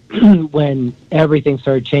back when everything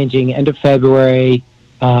started changing, end of February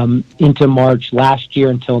into March last year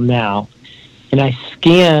until now, and I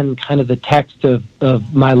scan kind of the text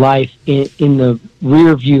of my life in the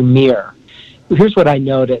rear view mirror. Here's what I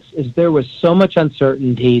noticed, is there was so much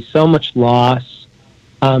uncertainty, so much loss,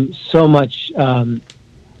 so much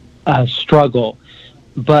struggle.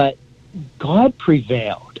 But God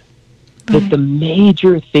prevailed. That the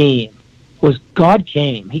major theme was God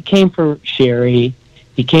came. He came for Sherry.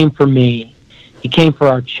 He came for me. He came for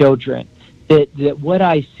our children. That what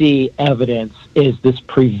I see evidence is this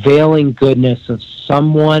prevailing goodness of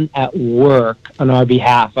someone at work on our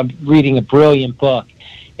behalf. I'm reading a brilliant book,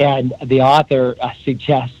 and the author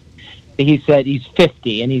suggests that he said he's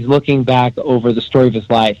 50, and he's looking back over the story of his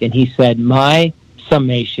life, and he said, my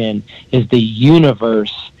summation is the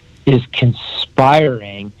universe is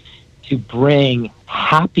conspiring to bring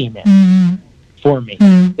happiness for me.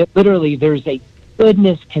 That literally there's a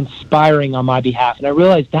goodness conspiring on my behalf. And I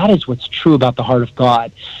realized that is what's true about the heart of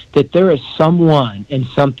God, that there is someone and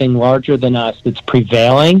something larger than us that's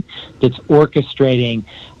prevailing, that's orchestrating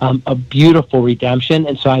a beautiful redemption.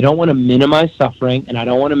 And so I don't want to minimize suffering, and I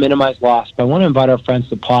don't want to minimize loss, but I want to invite our friends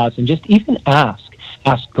to pause and just even ask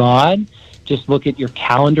God, just look at your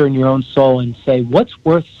calendar and your own soul and say, what's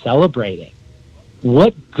worth celebrating?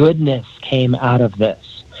 What goodness came out of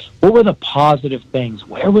this? What were the positive things?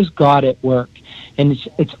 Where was God at work? And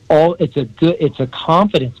it's a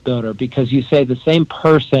confidence builder, because you say the same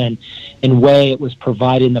person and way it was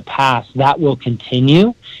provided in the past, that will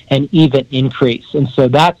continue and even increase. And so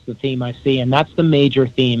that's the theme I see, and that's the major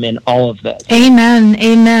theme in all of this. Amen.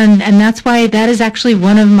 Amen. And that's why that is actually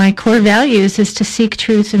one of my core values, is to seek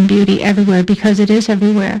truth and beauty everywhere, because it is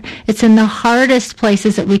everywhere. It's in the hardest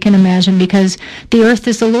places that we can imagine, because the earth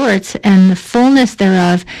is the Lord's and the fullness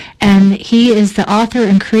thereof, and he is the author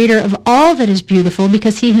and creator of all that is beautiful,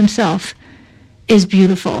 because he himself is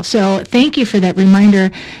beautiful. So thank you for that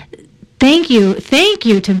reminder. Thank you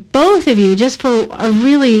to both of you just for a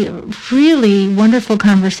really, really wonderful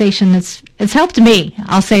conversation. It's helped me,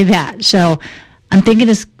 I'll say that. So I'm thinking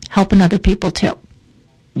it's helping other people too.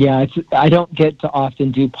 Yeah, I don't get to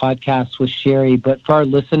often do podcasts with Sherry, but for our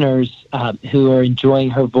listeners who are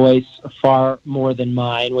enjoying her voice far more than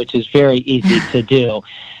mine, which is very easy to do,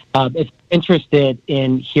 if you're interested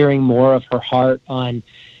in hearing more of her heart on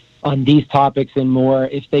these topics and more,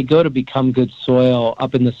 if they go to Become Good Soil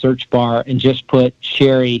up in the search bar and just put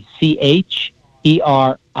Sherry, Cherie,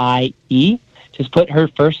 just put her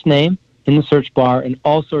first name in the search bar, and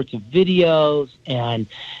all sorts of videos and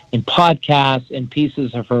podcasts and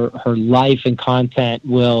pieces of her life and content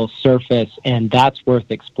will surface, and that's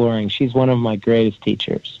worth exploring. She's one of my greatest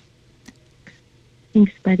teachers.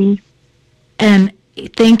 Thanks, buddy. And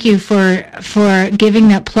thank you for giving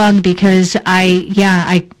that plug, because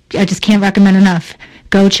I just can't recommend enough.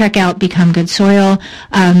 Go check out Become Good Soil.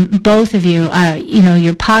 Both of you,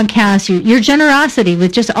 your podcast, your generosity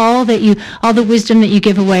with just all the wisdom that you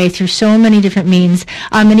give away through so many different means,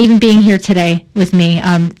 and even being here today with me.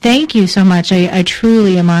 Thank you so much. I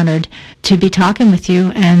truly am honored to be talking with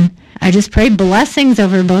you, and I just pray blessings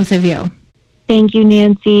over both of you. Thank you,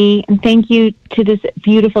 Nancy, and thank you to this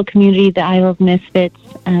beautiful community, the Isle of Misfits.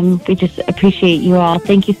 We just appreciate you all.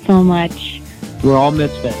 Thank you so much. We're all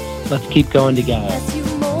misfits. Let's keep going together.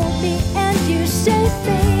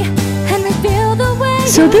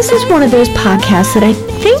 So this is one of those podcasts that I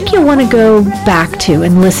think you'll want to go back to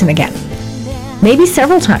and listen again. Maybe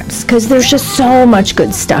several times, because there's just so much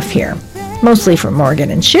good stuff here. Mostly from Morgan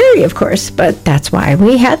and Sherry, of course, but that's why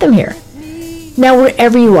we had them here. Now,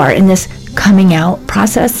 wherever you are in this coming out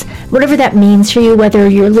process, whatever that means for you, whether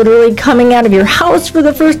you're literally coming out of your house for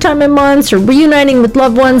the first time in months or reuniting with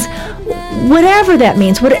loved ones, whatever that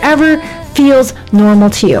means, whatever feels normal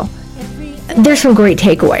to you, there's some great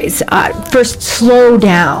takeaways. First, slow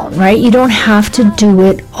down, right? You don't have to do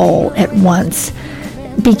it all at once.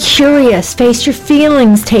 Be curious, face your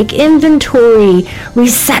feelings, take inventory,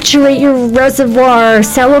 resaturate your reservoir,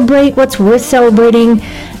 celebrate what's worth celebrating,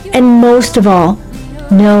 and most of all,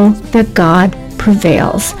 know that God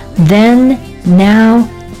prevails, then, now,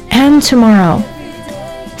 and tomorrow.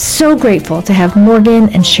 So grateful to have Morgan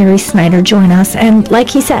and Sherry Snyder join us, and like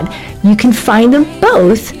he said, you can find them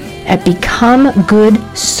both at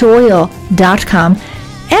becomegoodsoil.com,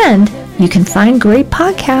 and you can find great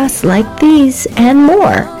podcasts like these and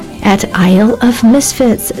more at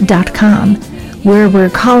isleofmisfits.com, where we're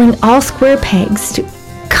calling all square pegs to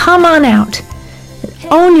come on out,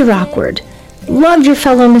 own your awkward, love your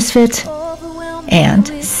fellow misfit, and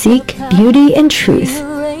seek beauty and truth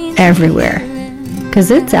everywhere,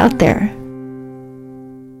 because it's out there.